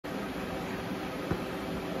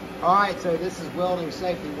All right, so this is Welding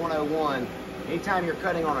Safety 101. Anytime you're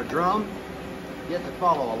cutting on a drum, you have to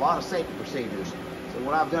follow a lot of safety procedures. So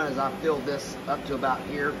what I've done is I've filled this up to about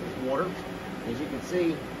here with water. As you can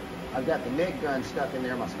see, I've got the MIG gun stuck in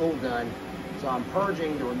there, my spool gun. So I'm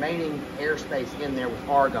purging the remaining airspace in there with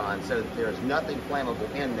argon so that there's nothing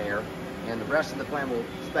flammable in there, and the rest of the flammable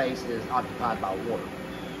space is occupied by water.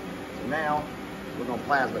 So now we're going to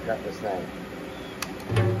plasma cut this thing.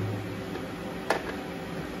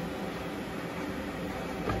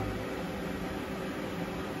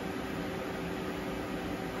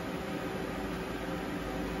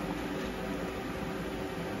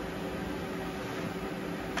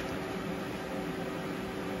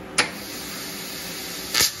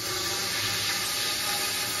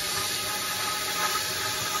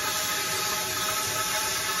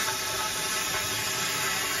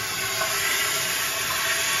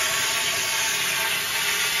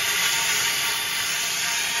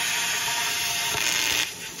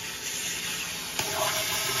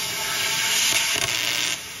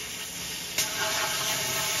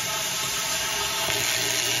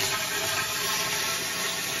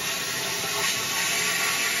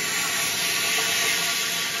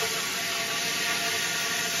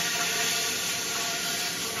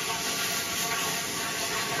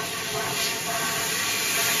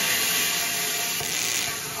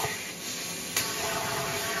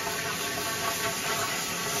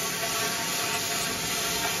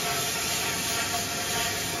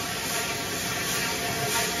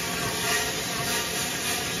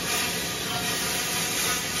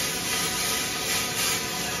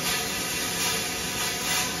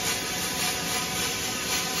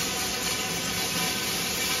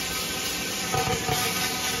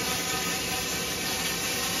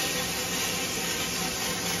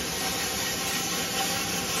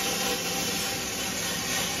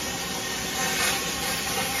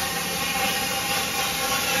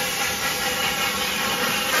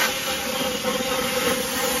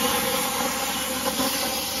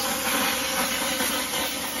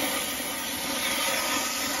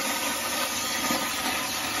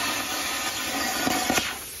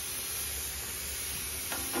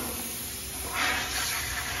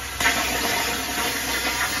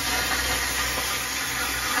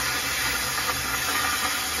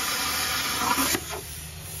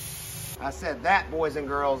 I said that, boys and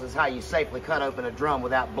girls, is how you safely cut open a drum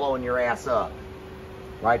without blowing your ass up.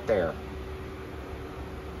 Right there.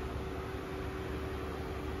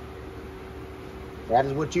 That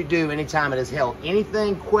is what you do anytime it is held.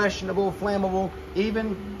 Anything questionable, flammable,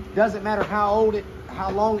 even doesn't matter how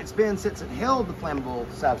long it's been since it held the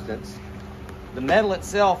flammable substance. The metal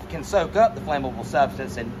itself can soak up the flammable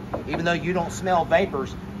substance, and even though you don't smell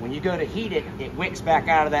vapors, when you go to heat it, it wicks back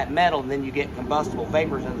out of that metal, and then you get combustible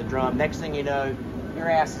vapors in the drum. Next thing you know, your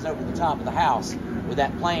ass is over the top of the house with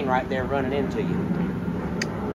that plane right there running into you.